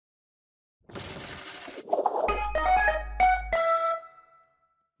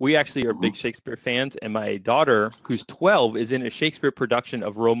We actually are big Shakespeare fans, and my daughter, who's 12, is in a Shakespeare production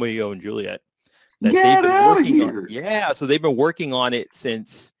of Romeo and Juliet. That Get they've been out of working here. on. Yeah, so they've been working on it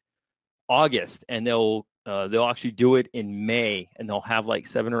since August, and they'll actually do it in May, and they'll have like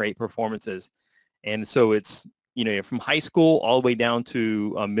 7 or 8 performances. And so it's, from high school all the way down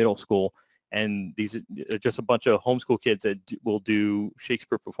to middle school, and these are just a bunch of homeschool kids that will do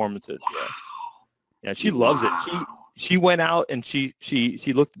Shakespeare performances. Yeah, she loves it. She went out and she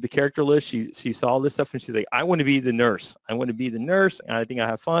looked at the character list. She saw this stuff and she's like, I want to be the nurse. I want to be the nurse, and I think I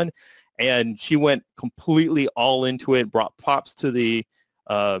have fun. And she went completely all into it. Brought props to the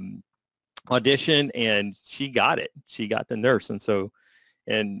audition, and she got it. She got the nurse, and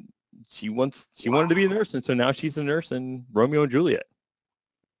she wanted to be a nurse, and so now she's a nurse in Romeo and Juliet.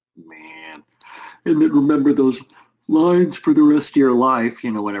 Man, and then remember those lines for the rest of your life.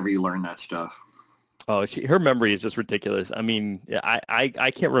 Whenever you learn that stuff. Oh, her memory is just ridiculous. I mean,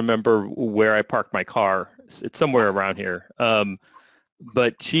 I can't remember where I parked my car. It's somewhere around here.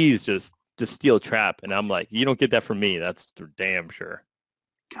 But she's just steel trap, and I'm like, you don't get that from me. That's for damn sure.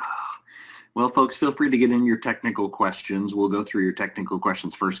 Well, folks, feel free to get in your technical questions. We'll go through your technical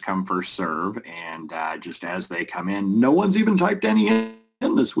questions first come, first serve, and just as they come in, no one's even typed any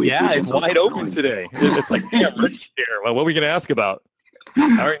in this week. Yeah, it's wide open today. It's like, damn, Rich here. Well, what are we going to ask about?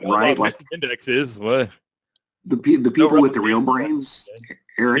 I already know right, what index is. What? The people with the real brains,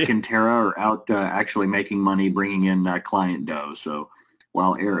 Eric and Tara, are out actually making money, bringing in client dough. So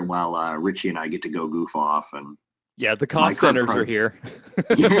while Richie and I get to go goof off, and yeah, the cost centers are here.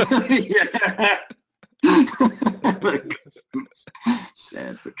 Yeah.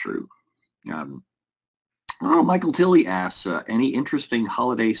 Sad but true. Michael Tilley asks, any interesting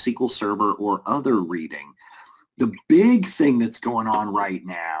holiday SQL Server or other reading? The big thing that's going on right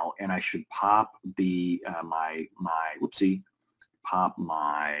now, and I should pop the my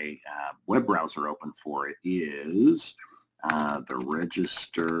web browser open for it, is the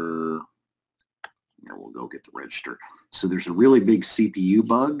register. Here, we'll go get the register. So there's a really big CPU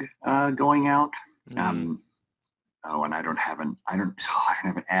bug going out. And I don't have an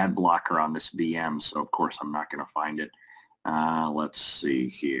ad blocker on this VM, so of course I'm not going to find it. Let's see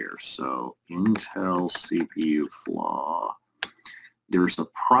here. So Intel CPU flaw. There's a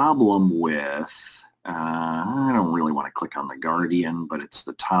problem with, I don't really want to click on the Guardian, but it's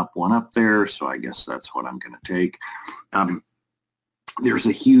the top one up there, so I guess that's what I'm going to take. There's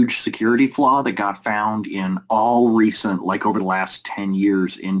a huge security flaw that got found in all recent, like over the last 10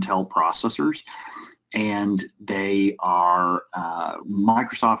 years, Intel processors. And they are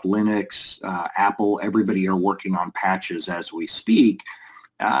Microsoft, Linux, Apple, everybody are working on patches as we speak,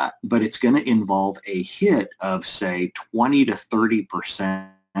 but it's going to involve a hit of, say, 20 to 30%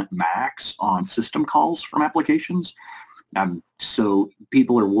 max on system calls from applications. So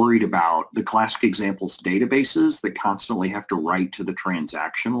people are worried about the classic examples databases that constantly have to write to the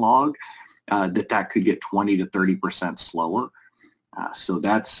transaction log, that could get 20 to 30% slower. So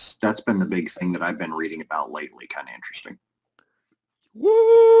that's been the big thing that I've been reading about lately. Kind of interesting.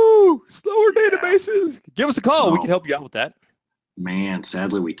 Woo! Slower databases. Give us a call. We can help you out with that. Man,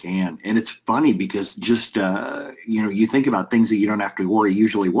 sadly we can. And it's funny because just, you think about things that you don't have to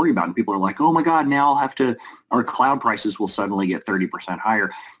usually worry about. And people are like, oh my God, now our cloud prices will suddenly get 30%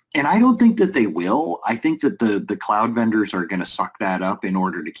 higher. And I don't think that they will. I think that the cloud vendors are going to suck that up in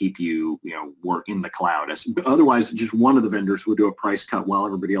order to keep you, work in the cloud. Otherwise, just one of the vendors would do a price cut while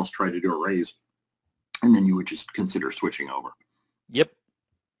everybody else tried to do a raise. And then you would just consider switching over. Yep.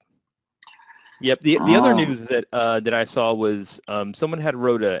 The other news that I saw was someone had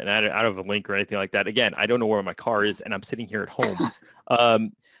wrote and I don't have a link or anything like that. Again, I don't know where my car is, and I'm sitting here at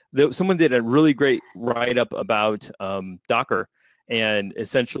home. Someone did a really great write-up about Docker, and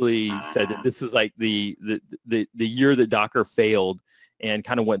essentially said that this is like the year that Docker failed, and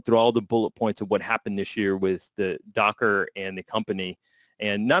kind of went through all the bullet points of what happened this year with the Docker and the company,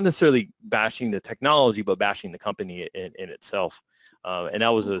 and not necessarily bashing the technology, but bashing the company in itself. And that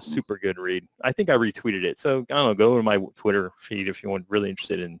was a super good read. I think I retweeted it. So I don't know, go to my Twitter feed if you're really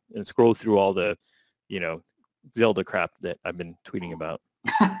interested in, and scroll through all the, Zelda crap that I've been tweeting about.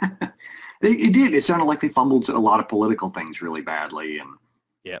 It did. It sounded like they fumbled a lot of political things really badly. And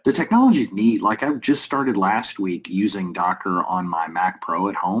yeah, the technology's neat. Like I just started last week using Docker on my Mac Pro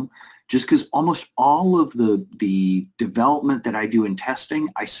at home, just because almost all of the development that I do in testing,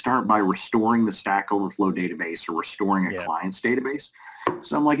 I start by restoring the Stack Overflow database or restoring a client's database.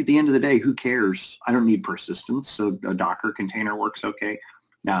 So I'm like, at the end of the day, who cares? I don't need persistence, so a Docker container works okay.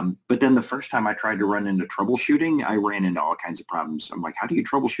 But then the first time I tried to run into troubleshooting, I ran into all kinds of problems. I'm like, how do you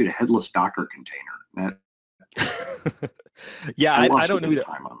troubleshoot a headless Docker container? Yeah, I I lost a don't know. good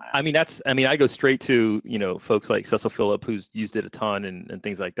time on that. I mean, I go straight to, folks like Cecil Phillip, who's used it a ton and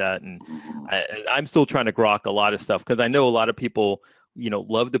things like that. And Mhm. I'm still trying to grok a lot of stuff because I know a lot of people,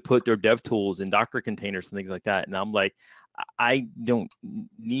 love to put their dev tools in Docker containers and things like that. And I'm like, I don't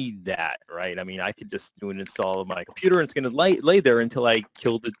need that, right? I mean, I could just do an install on my computer and it's going to lay there until I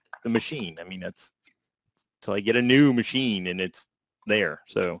kill the machine. I mean, that's until I get a new machine and it's there.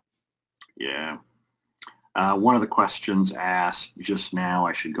 So Yeah. One of the questions asked just now,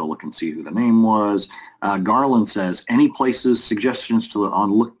 I should go look and see who the name was. Garland says, any places, suggestions to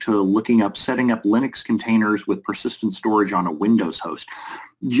looking up, setting up Linux containers with persistent storage on a Windows host.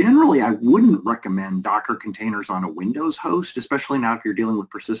 Generally, I wouldn't recommend Docker containers on a Windows host, especially now if you're dealing with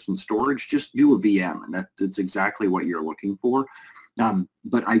persistent storage. Just do a VM, and that's exactly what you're looking for.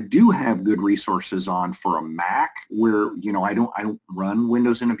 But I do have good resources on for a Mac where, I don't run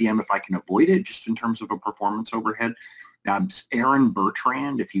Windows in a VM if I can avoid it, just in terms of a performance overhead. Aaron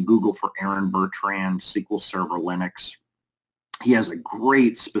Bertrand, if you Google for Aaron Bertrand, SQL Server Linux, he has a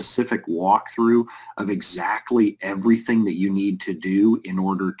great specific walkthrough of exactly everything that you need to do in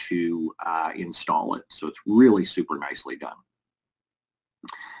order to install it. So it's really super nicely done.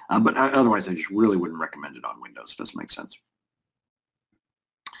 But otherwise, I just really wouldn't recommend it on Windows. Doesn't make sense.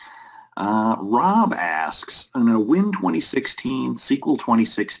 Rob asks, in a Win 2016, SQL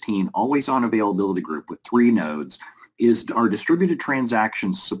 2016, always-on availability group with 3 nodes, are distributed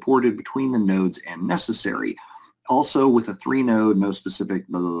transactions supported between the nodes and necessary? Also, with a 3-node, no specific,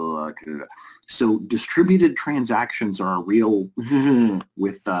 blah, blah, blah. So distributed transactions are real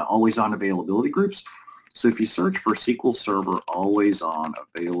with always-on availability groups. So if you search for SQL Server always-on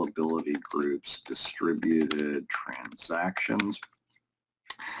availability groups, distributed transactions,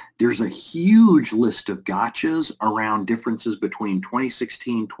 there's a huge list of gotchas around differences between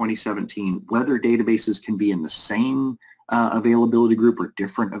 2016, 2017, whether databases can be in the same availability group or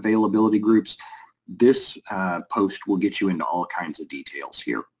different availability groups. This post will get you into all kinds of details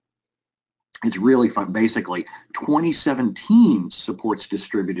here. It's really fun. Basically, 2017 supports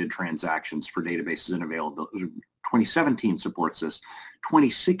distributed transactions for databases and availability. 2017 supports this.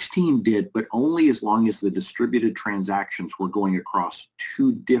 2016 did, but only as long as the distributed transactions were going across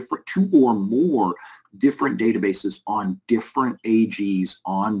two or more different databases on different AGs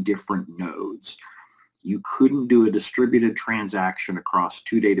on different nodes. You couldn't do a distributed transaction across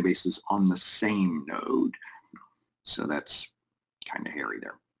 2 databases on the same node. So that's kind of hairy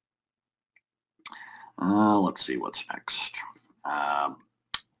there. Let's see what's next.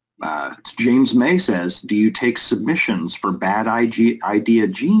 James May says, do you take submissions for bad idea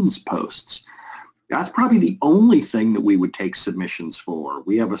genes posts? That's probably the only thing that we would take submissions for.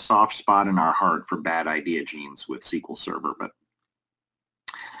 We have a soft spot in our heart for bad idea genes with SQL Server, but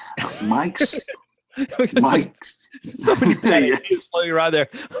Mike's... so many bad ideas floating around there.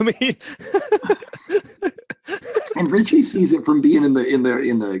 I mean... And Richie sees it from being in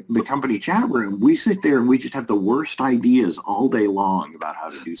the company chat room. We sit there and we just have the worst ideas all day long about how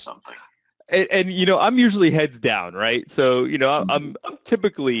to do something. And I'm usually heads down, right? So, I'm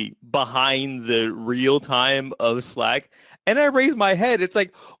typically behind the real time of Slack, and I raise my head. It's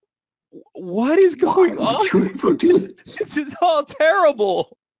like, what is going on? This is all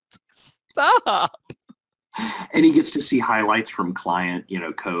terrible. Stop. And he gets to see highlights from client,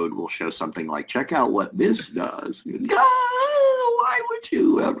 code will show something like, check out what this does. Why would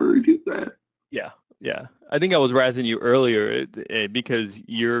you ever do that? Yeah. I think I was razzing you earlier because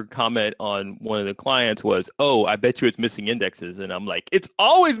your comment on one of the clients was, oh, I bet you it's missing indexes. And I'm like, it's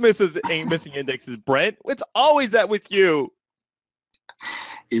always missing indexes, Brent. It's always that with you.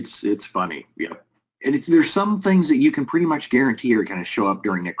 It's funny. Yeah. And there's some things that you can pretty much guarantee are going to show up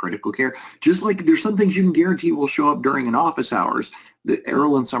during a critical care. Just like there's some things you can guarantee will show up during an office hours. The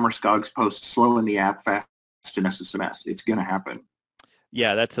Errol and Summerskog's post, slow in the app, fast in SSMS. It's going to happen.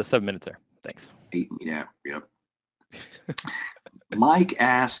 Yeah, that's a 7 minutes there. Thanks. Yeah, yep. Mike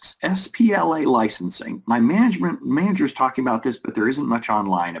asks, SPLA licensing. My manager's talking about this, but there isn't much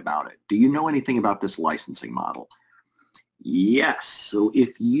online about it. Do you know anything about this licensing model? Yes. So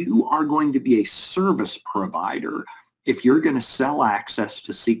if you are going to be a service provider, if you're going to sell access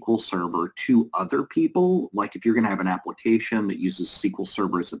to SQL Server to other people, like if you're going to have an application that uses SQL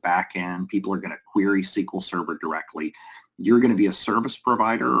Server as a backend, people are going to query SQL Server directly. You're going to be a service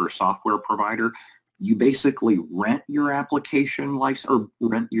provider or software provider. You basically rent your application license or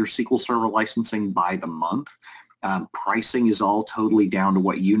rent your SQL Server licensing by the month. Pricing is all totally down to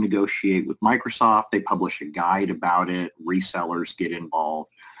what you negotiate with Microsoft. They publish a guide about it. Resellers get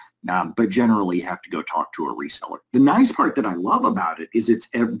involved. But generally you have to go talk to a reseller. The nice part that I love about it is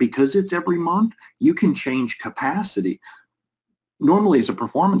because it's every month, you can change capacity. Normally as a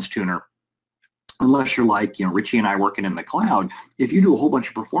performance tuner, unless you're like, Richie and I working in the cloud, if you do a whole bunch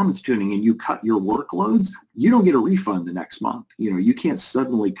of performance tuning and you cut your workloads, you don't get a refund the next month. You can't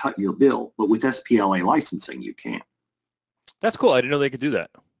suddenly cut your bill, but with SPLA licensing, you can. That's cool. I didn't know they could do that.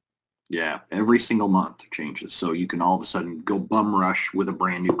 Yeah, every single month changes. So you can all of a sudden go bum rush with a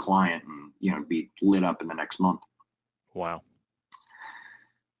brand new client and, be lit up in the next month. Wow.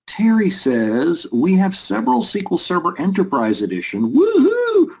 Terry says, we have several SQL Server Enterprise Edition,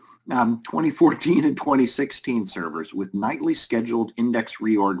 woohoo, 2014 and 2016 servers with nightly scheduled index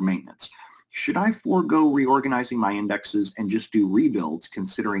reorg maintenance. Should I forego reorganizing my indexes and just do rebuilds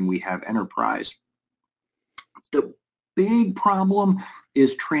considering we have enterprise? The big problem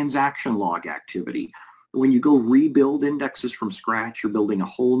is transaction log activity. When you go rebuild indexes from scratch, you're building a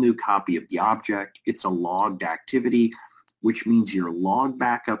whole new copy of the object. It's a logged activity, which means your log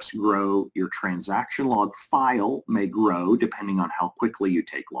backups grow, your transaction log file may grow depending on how quickly you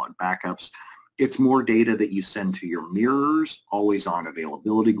take log backups. It's more data that you send to your mirrors, always on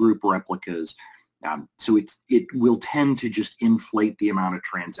availability group replicas. So it will tend to just inflate the amount of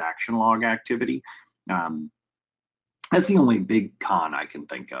transaction log activity. That's the only big con I can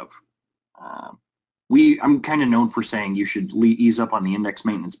think of. I'm kind of known for saying you should ease up on the index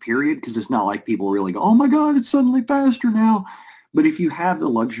maintenance period because it's not like people really go, oh my God, it's suddenly faster now. But if you have the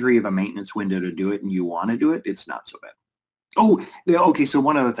luxury of a maintenance window to do it and you want to do it, it's not so bad. Oh, okay. So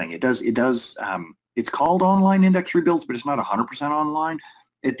one other thing, it's called online index rebuilds, but it's not 100% online.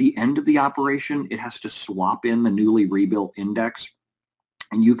 At the end of the operation, it has to swap in the newly rebuilt index,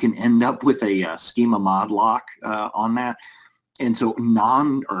 and you can end up with a schema mod lock on that. And so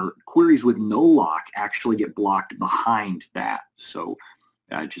queries with no lock actually get blocked behind that. So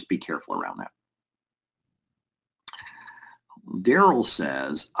just be careful around that. Daryl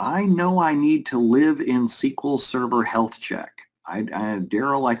says, I know I need to live in SQL Server health check.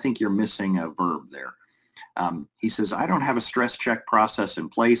 Daryl, I think you're missing a verb there. He says, I don't have a stress check process in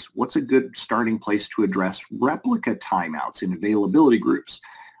place. What's a good starting place to address replica timeouts in availability groups?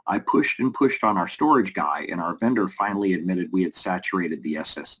 I pushed and pushed on our storage guy, and our vendor finally admitted we had saturated the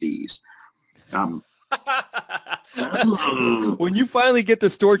SSDs. When you finally get the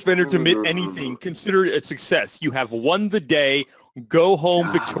storage vendor to admit anything, consider it a success. You have won the day. Go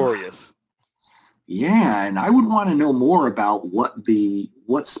home victorious. Yeah, and I would want to know more about what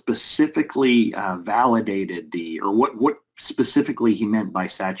specifically validated what specifically he meant by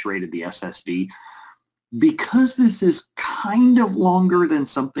saturated the SSD. Because this is kind of longer than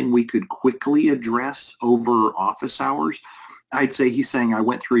something we could quickly address over office hours, I'd say he's saying, I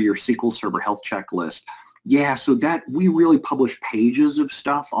went through your SQL Server health checklist. Yeah, so that we really publish pages of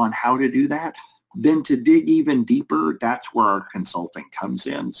stuff on how to do that. Then to dig even deeper, that's where our consulting comes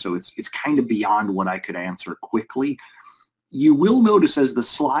in. So it's kind of beyond what I could answer quickly. You will notice as the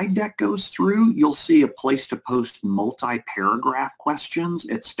slide deck goes through, you'll see a place to post multi-paragraph questions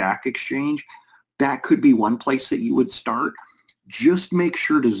at Stack Exchange. That could be one place that you would start. Just make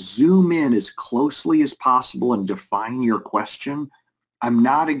sure to zoom in as closely as possible and define your question. I'm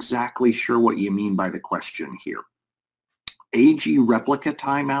not exactly sure what you mean by the question here. AG replica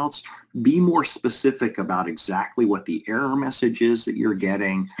timeouts, be more specific about exactly what the error message is that you're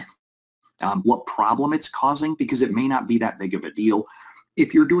getting, what problem it's causing, because it may not be that big of a deal.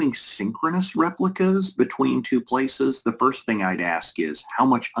 If you're doing synchronous replicas between two places, the first thing I'd ask is how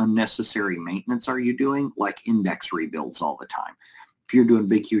much unnecessary maintenance are you doing, like index rebuilds all the time. If you're doing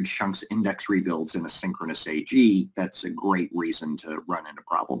big, huge chunks of index rebuilds in a synchronous AG, that's a great reason to run into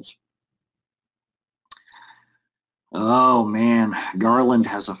problems. Oh man, Garland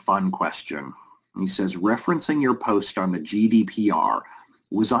has a fun question. He says, referencing your post on the GDPR,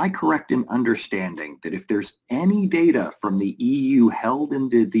 was I correct in understanding that if there's any data from the EU held in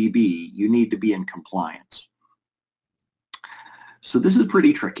the DB, you need to be in compliance? So this is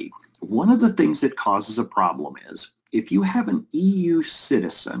pretty tricky. One of the things that causes a problem is if you have an EU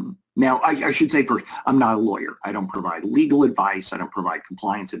citizen, now I should say first, I'm not a lawyer. I don't provide legal advice. I don't provide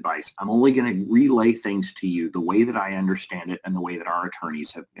compliance advice. I'm only going to relay things to you the way that I understand it and the way that our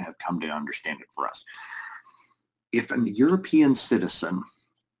attorneys have come to understand it for us. If a European citizen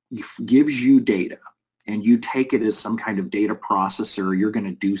gives you data and you take it as some kind of data processor, you're going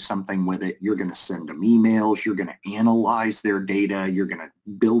to do something with it, you're going to send them emails, you're going to analyze their data, you're going to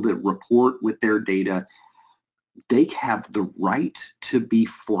build a report with their data, they have the right to be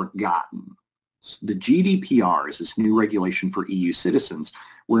forgotten. The GDPR is this new regulation for EU citizens,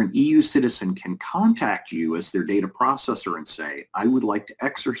 where an EU citizen can contact you as their data processor and say, I would like to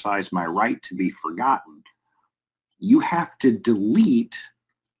exercise my right to be forgotten. You have to delete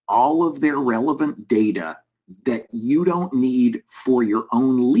all of their relevant data that you don't need for your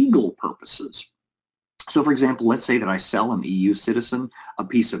own legal purposes. So for example, let's say that I sell an EU citizen a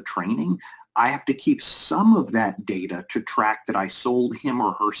piece of training. I have to keep some of that data to track that I sold him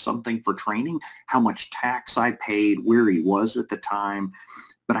or her something for training, how much tax I paid, where he was at the time.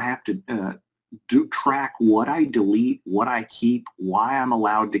 But I have to track what I delete, what I keep, why I'm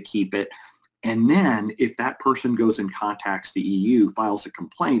allowed to keep it. And then if that person goes and contacts the EU, files a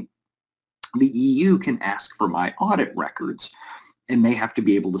complaint, the EU can ask for my audit records, and they have to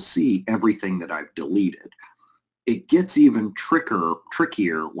be able to see everything that I've deleted. It gets even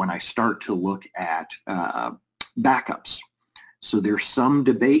trickier when I start to look at backups. So there's some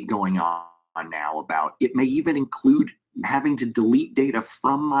debate going on now about it may even include having to delete data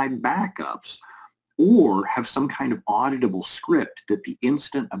from my backups or have some kind of auditable script that the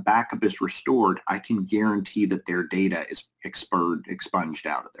instant a backup is restored, I can guarantee that their data is expunged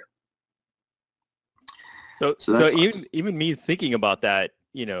out of there. So even me thinking about that,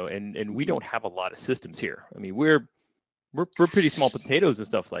 you know, and we don't have a lot of systems here. I mean, we're pretty small potatoes and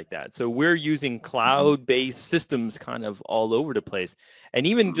stuff like that. So we're using cloud-based systems kind of all over the place. And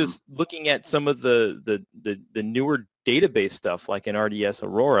even just looking at some of the newer database stuff like in RDS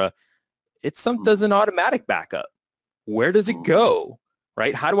Aurora, does an automatic backup. Where does it go,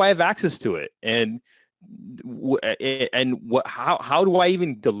 right? How do I have access to it? And how do I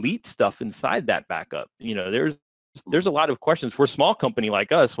even delete stuff inside that backup? You know, there's a lot of questions for a small company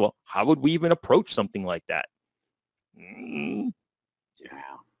like us. Well, how would we even approach something like that? Yeah.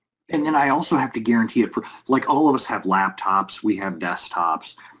 And then I also have to guarantee it for, like, all of us have laptops, we have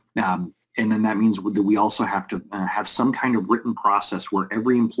desktops, and then that means that we also have to have some kind of written process where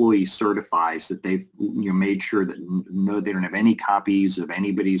every employee certifies that they've made sure that they don't have any copies of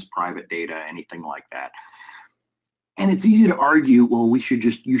anybody's private data, anything like that. And it's easy to argue, well,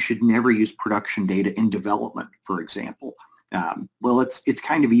 you should never use production data in development, for example. Well, it's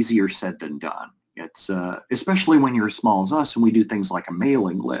kind of easier said than done. It's especially when you're as small as us and we do things like a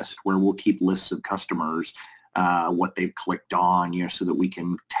mailing list where we'll keep lists of customers, what they've clicked on, so that we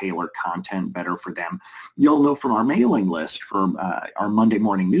can tailor content better for them. You'll know from our mailing list, from our Monday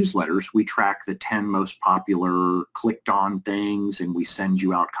morning newsletters, we track the 10 most popular clicked on things, and we send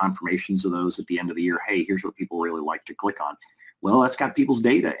you out confirmations of those at the end of the year. Hey, here's what people really like to click on. Well, that's got people's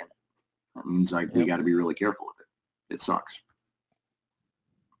data in it. That means we got to be really careful with it. It sucks.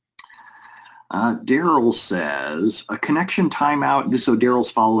 Daryl says, a connection timeout. So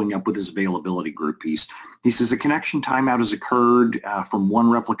Daryl's following up with his availability group piece. He says a connection timeout has occurred from one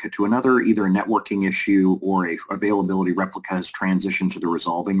replica to another, either a networking issue or a availability replica has transitioned to the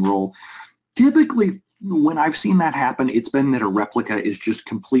resolving role. Typically, when I've seen that happen, it's been that a replica is just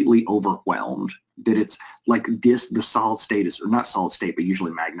completely overwhelmed, that it's like the solid state is, or not solid state, but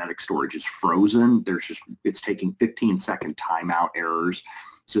usually magnetic storage is frozen. It's taking 15-second timeout errors.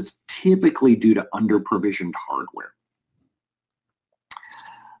 So it's typically due to under-provisioned hardware.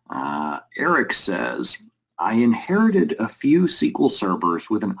 Eric says, I inherited a few SQL servers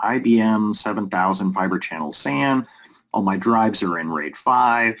with an IBM 7000 fiber channel SAN. All my drives are in RAID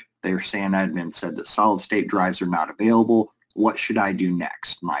 5. Their SAN admin said that solid-state drives are not available. What should I do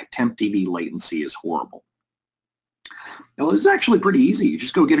next? My tempDB latency is horrible. Well, it's actually pretty easy. You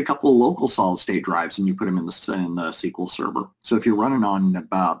just go get a couple of local solid-state drives and you put them in the SQL Server. So if you're running on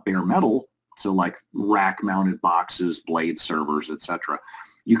bare metal, so like rack-mounted boxes, blade servers, etc.,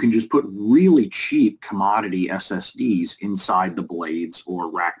 you can just put really cheap commodity SSDs inside the blades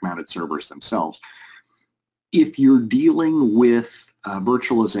or rack-mounted servers themselves. If you're dealing with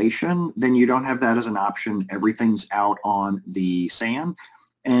virtualization, then you don't have that as an option. Everything's out on the SAN.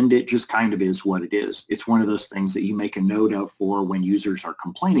 And it just kind of is what it is. It's one of those things that you make a note of for when users are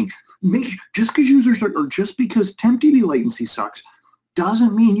complaining. Just because tempDB latency sucks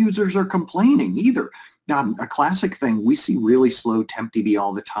doesn't mean users are complaining either. A classic thing, we see really slow tempDB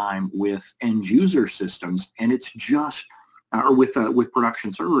all the time with end user systems, and it's just, or with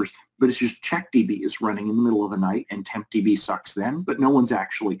production servers, but it's just CheckDB is running in the middle of the night and tempDB sucks then, but no one's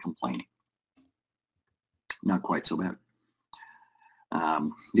actually complaining. Not quite so bad.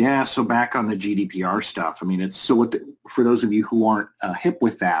 Yeah, so back on the GDPR stuff, I mean, it's so for those of you who aren't hip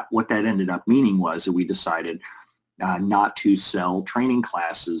with that, what that ended up meaning was that we decided not to sell training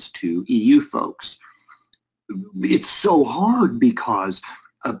classes to EU folks. It's so hard because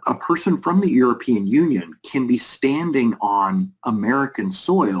a person from the European Union can be standing on American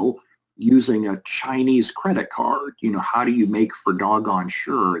soil using a Chinese credit card? You know, how do you make for doggone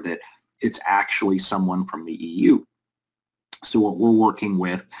sure that it's actually someone from the EU? So what we're working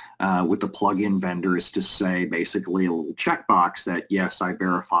with the plugin vendor is to say basically a little checkbox that, yes, I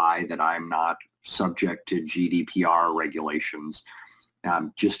verify that I'm not subject to GDPR regulations,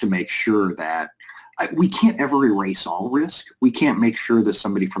 just to make sure that we can't ever erase all risk. We can't make sure that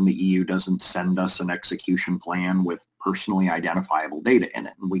somebody from the EU doesn't send us an execution plan with personally identifiable data in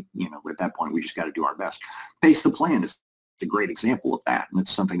it. And we, you know, at that point, we just got to do our best. Paste the plan is a great example of that. And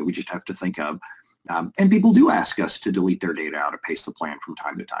it's something that we just have to think of. And people do ask us to delete their data out of Paste the Plan from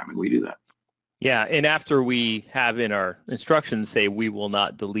time to time, and we do that. Yeah, and after we have in our instructions say we will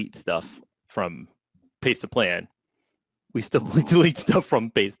not delete stuff from Paste the Plan, we still delete stuff from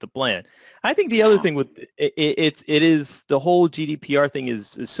Paste the Plan. I think the other thing with it is the whole GDPR thing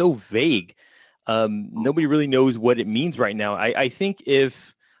is so vague. Nobody really knows what it means right now. I think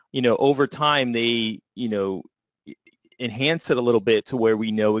if, you know, over time they, you know, enhance it a little bit to where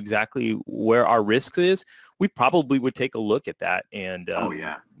we know exactly where our risk is, we probably would take a look at that and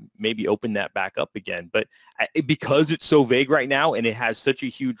maybe open that back up again. But because it's so vague right now and it has such a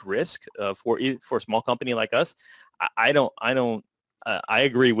huge risk for a small company like us, I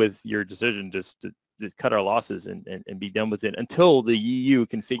agree with your decision just to cut our losses and be done with it until the EU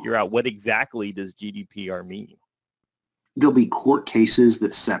can figure out what exactly does GDPR mean. There'll be court cases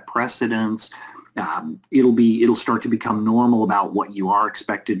that set precedents. It'll start to become normal about what you are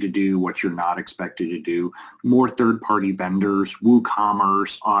expected to do, what you're not expected to do. More third-party vendors,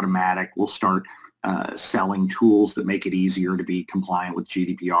 WooCommerce, Automatic will start selling tools that make it easier to be compliant with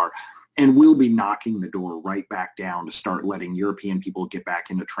GDPR. And we'll be knocking the door right back down to start letting European people get back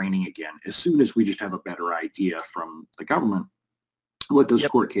into training again as soon as we just have a better idea from the government what those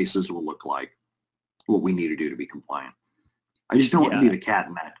court cases will look like, what we need to do to be compliant. I just don't want to be the cat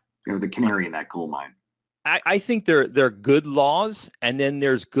in that, or the canary in that coal mine. I think they're good laws, and then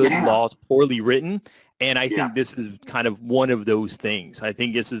there's good laws poorly written, and I think this is kind of one of those things. I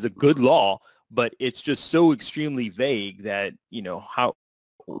think this is a good law, but it's just so extremely vague that, you know,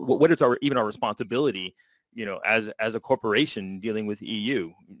 what is our responsibility, you know, as a corporation dealing with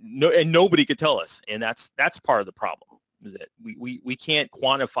EU? And nobody could tell us, and that's part of the problem. Is that we can't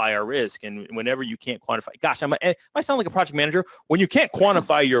quantify our risk, and whenever you can't quantify, gosh, I sound like a project manager. When you can't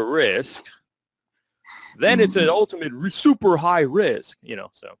quantify your risk, then it's an ultimate super high risk, you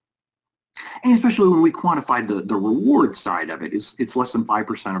know. So, and especially when we quantified the reward side of it, it's less than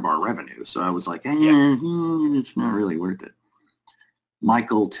 5% of our revenue. So I was like, it's not really worth it.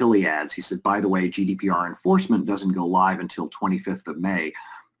 Michael Tilley adds, he said, by the way, GDPR enforcement doesn't go live until 25th of May.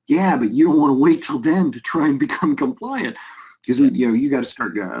 Yeah, but you don't want to wait till then to try and become compliant, because you got to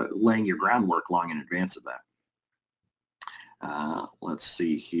start laying your groundwork long in advance of that. Let's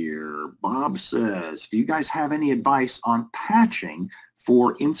see here. Bob says, do you guys have any advice on patching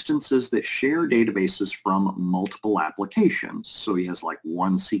for instances that share databases from multiple applications? So he has like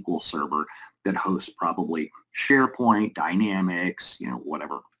one SQL server that hosts probably SharePoint, Dynamics, you know,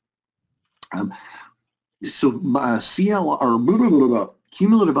 whatever.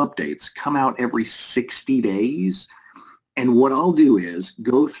 Cumulative updates come out every 60 days. And what I'll do is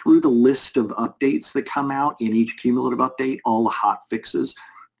go through the list of updates that come out in each cumulative update, all the hot fixes.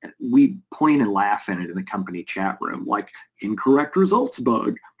 We point and laugh at it in the company chat room, like incorrect results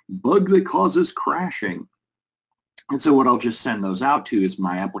bug that causes crashing. And so what I'll just send those out to is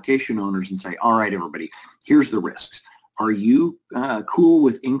my application owners and say, all right, everybody, here's the risks. Are you cool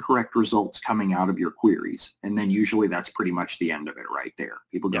with incorrect results coming out of your queries? And then usually that's pretty much the end of it right there.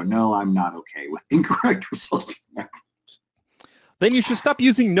 People go, no, I'm not okay with incorrect results. Then you should stop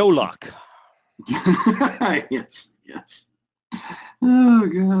using no luck. Yes. Oh,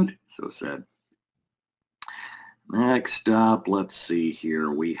 God. So sad. Next up, let's see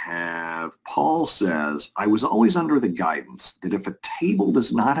here. We have Paul says, I was always under the guidance that if a table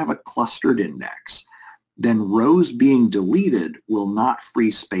does not have a clustered index, then rows being deleted will not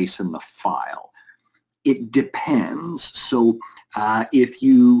free space in the file. It depends. So if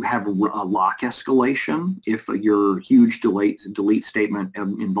you have a lock escalation, if your huge delete statement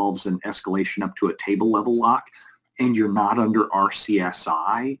involves an escalation up to a table level lock, and you're not under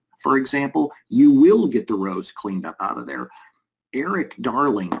RCSI, for example, you will get the rows cleaned up out of there. Eric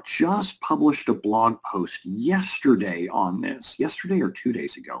Darling just published a blog post yesterday on this, yesterday or 2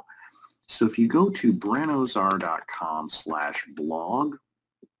 days ago. So if you go to brentozar.com/blog,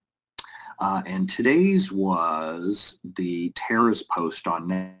 and today's was the Terra's post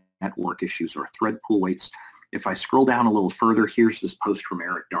on network issues or thread pool weights. If I scroll down a little further, here's this post from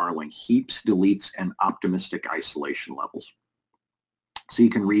Eric Darling, heaps, deletes, and optimistic isolation levels. So you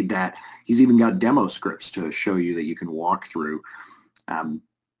can read that. He's even got demo scripts to show you that you can walk through.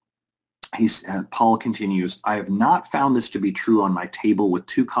 Paul continues, I have not found this to be true on my table with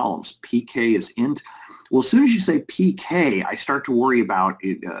 2 columns. PK is int. Well, as soon as you say PK, I start to worry about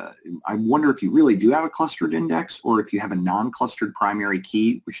it. I wonder if you really do have a clustered index or if you have a non-clustered primary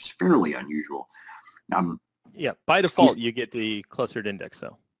key, which is fairly unusual. Yeah, by default, you get the clustered index,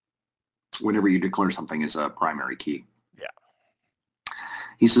 though. Whenever you declare something as a primary key. Yeah.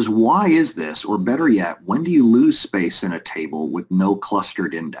 He says, why is this? Or better yet, when do you lose space in a table with no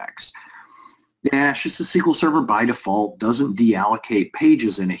clustered index? Yeah, it's just the SQL Server by default doesn't deallocate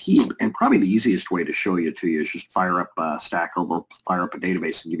pages in a heap. And probably the easiest way to show you is just fire up Stack Overflow, fire up a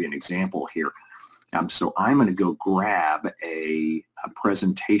database and give you an example here. So I'm going to go grab a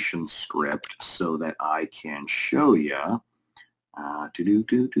presentation script so that I can show you. And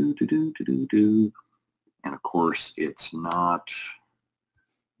of course, it's not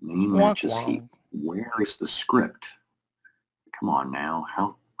name matches heap. Where is the script? Come on now.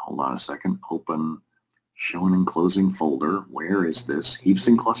 Hold on a second. Open showing and closing folder. Where is this? Heaps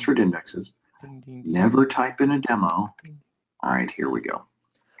and clustered indexes. Never type in a demo. All right, here we go.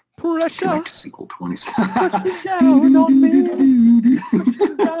 Pressure. Connect to SQL 20. Pushing down on me.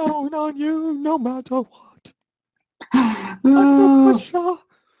 Pushing down on you, no matter what. Under pressure.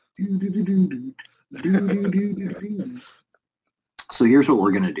 So here's what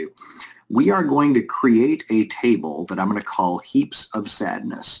we're going to do. We are going to create a table that I'm going to call heaps of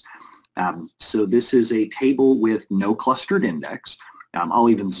sadness. So this is a table with no clustered index. I'll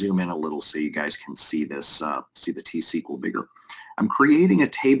even zoom in a little so you guys can see this, see the T-SQL bigger. I'm creating a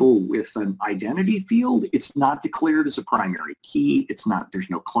table with an identity field. It's not declared as a primary key. There's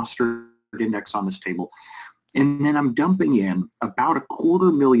no clustered index on this table. And then I'm dumping in about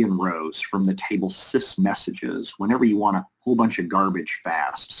 250,000 rows from the table sys messages. Whenever you want a whole bunch of garbage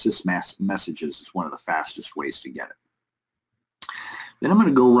fast, sys messages is one of the fastest ways to get it. Then I'm going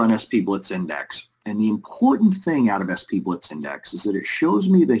to go run SPBlitz index. And the important thing out of SPBlitz index is that it shows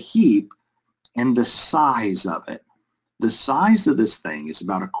me the heap and the size of it. The size of this thing is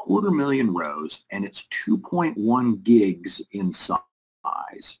about 250,000 rows, and it's 2.1 gigs in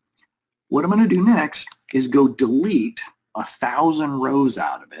size. What I'm going to do next is go delete 1,000 rows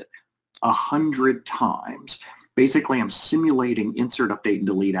out of it 100 times. Basically, I'm simulating insert, update, and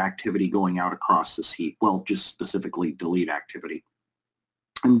delete activity going out across this heap. Well, just specifically delete activity.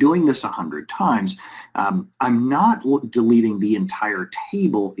 I'm doing this 100 times. I'm not deleting the entire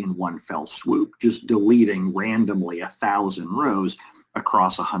table in one fell swoop, just deleting randomly 1,000 rows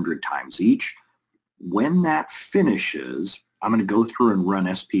across 100 times each. When that finishes, I'm going to go through and run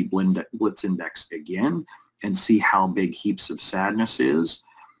SPBlitz index again and see how big heaps of sadness is.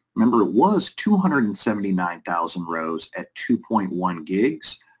 Remember, it was 279,000 rows at 2.1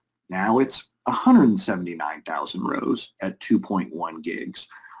 gigs. Now it's 179,000 rows at 2.1 gigs.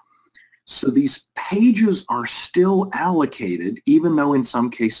 So these pages are still allocated, even though in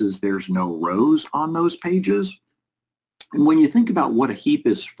some cases there's no rows on those pages. And when you think about what a heap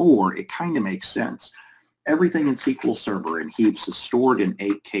is for, it kind of makes sense. Everything in SQL Server in heaps is stored in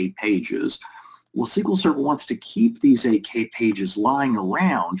 8K pages. Well, SQL Server wants to keep these 8K pages lying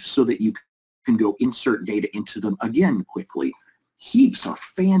around so that you can go insert data into them again quickly. Heaps are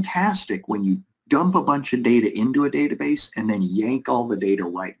fantastic when you dump a bunch of data into a database and then yank all the data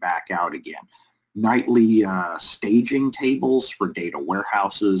right back out again. Nightly staging tables for data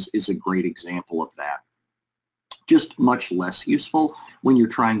warehouses is a great example of that. Just much less useful when you're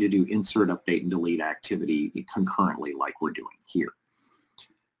trying to do insert, update, and delete activity concurrently like we're doing here.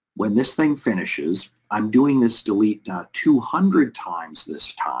 When this thing finishes, I'm doing this delete 200 times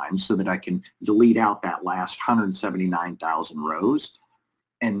this time so that I can delete out that last 179,000 rows.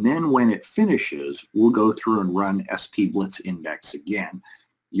 And then when it finishes, we'll go through and run SPBlitz index again.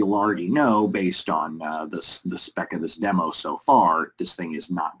 You'll already know, based on the spec of this demo so far, this thing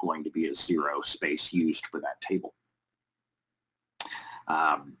is not going to be a zero space used for that table.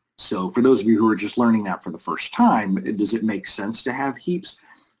 So for those of you who are just learning that for the first time, does it make sense to have heaps?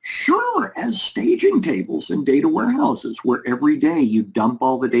 Sure, as staging tables in data warehouses, where every day you dump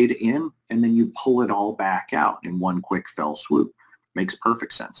all the data in and then you pull it all back out in one quick fell swoop. Makes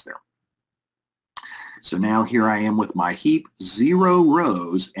perfect sense there. So now here I am with my heap, 0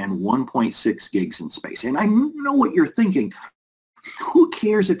 rows and 1.6 gigs in space. And I know what you're thinking. Who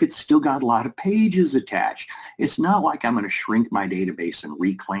cares if it's still got a lot of pages attached? It's not like I'm going to shrink my database and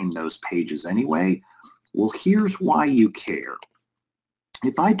reclaim those pages anyway. Well, here's why you care.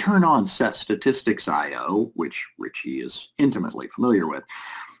 If I turn on set statistics IO, which Richie is intimately familiar with,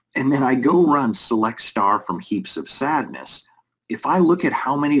 and then I go run select star from heaps of sadness, if I look at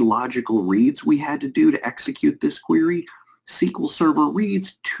how many logical reads we had to do to execute this query, SQL Server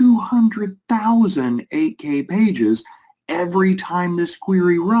reads 200,000 8K pages every time this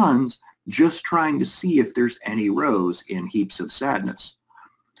query runs, just trying to see if there's any rows in heaps of sadness.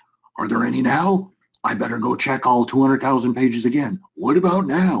 Are there any now? I better go check all 200,000 pages again. What about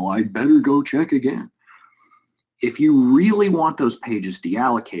now? I better go check again. If you really want those pages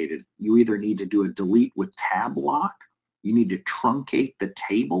deallocated, you either need to do a delete with tab lock, you need to truncate the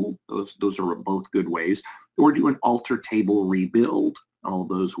table, those are both good ways, or do an alter table rebuild. All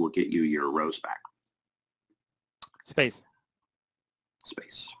those will get you your rows back. Space.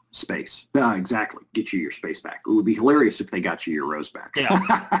 Space. Space. Exactly. Get you your space back. It would be hilarious if they got you your rows back. Yeah.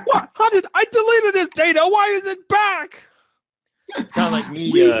 What? How did I deleted this data? Why is it back? It's kind of like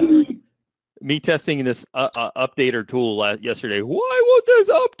me testing this updater tool yesterday. Why was this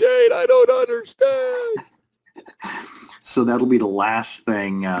update? I don't understand. So that'll be the last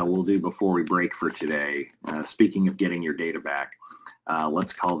thing we'll do before we break for today. Speaking of getting your data back,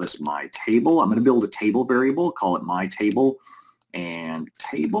 let's call this my table. I'm going to build a table variable, call it my table. And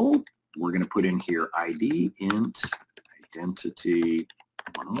table, we're going to put in here ID int identity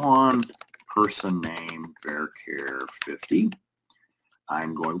 11 person name varchar 50.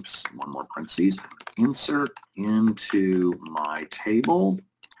 I'm going, oops, one more parentheses, insert into my table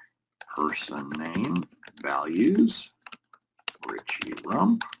person name values Richie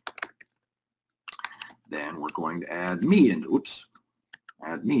Rump. Then we're going to add me into, oops,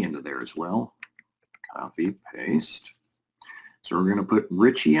 add me into there as well. Copy, paste. So we're going to put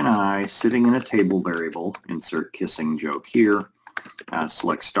Richie and I sitting in a table variable, insert kissing joke here,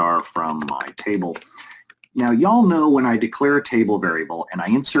 select star from my table. Now y'all know when I declare a table variable and I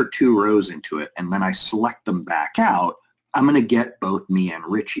insert 2 rows into it and then I select them back out, I'm going to get both me and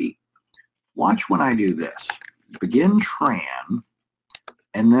Richie. Watch when I do this. Begin tran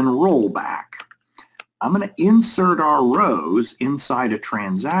and then roll back. I'm going to insert our rows inside a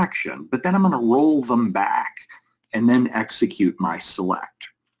transaction, but then I'm going to roll them back and then execute my select.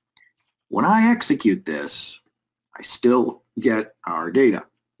 When I execute this, I still get our data.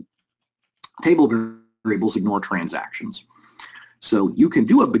 Table variables ignore transactions. So you can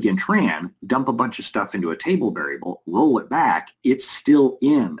do a begin tran, dump a bunch of stuff into a table variable, roll it back, it's still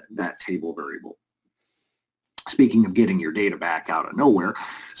in that table variable. Speaking of getting your data back out of nowhere,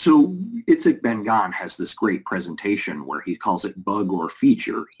 so Itzik Ben-Gan has this great presentation where he calls it bug or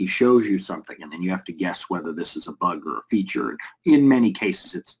feature. He shows you something and then you have to guess whether this is a bug or a feature. In many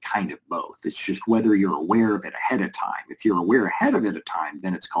cases, it's kind of both. It's just whether you're aware of it ahead of time. If you're aware ahead of it a time,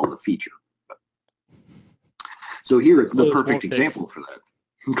 then it's called a feature. So here is the perfect example for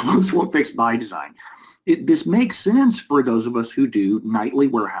that. Close won't fix by design. This makes sense for those of us who do nightly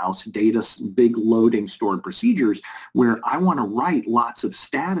warehouse data, big loading stored procedures where I want to write lots of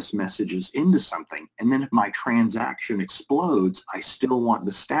status messages into something. And then if my transaction explodes, I still want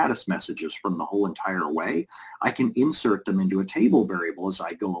the status messages from the whole entire way. I can insert them into a table variable as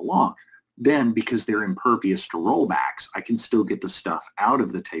I go along. Then, because they're impervious to rollbacks, I can still get the stuff out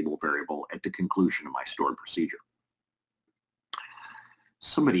of the table variable at the conclusion of my stored procedure.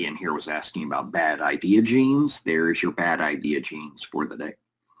 Somebody in here was asking about bad idea genes. There's your bad idea genes for the day.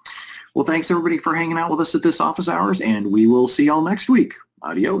 Well, thanks everybody for hanging out with us at this office hours, and we will see y'all next week.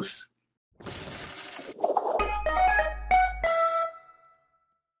 Adios.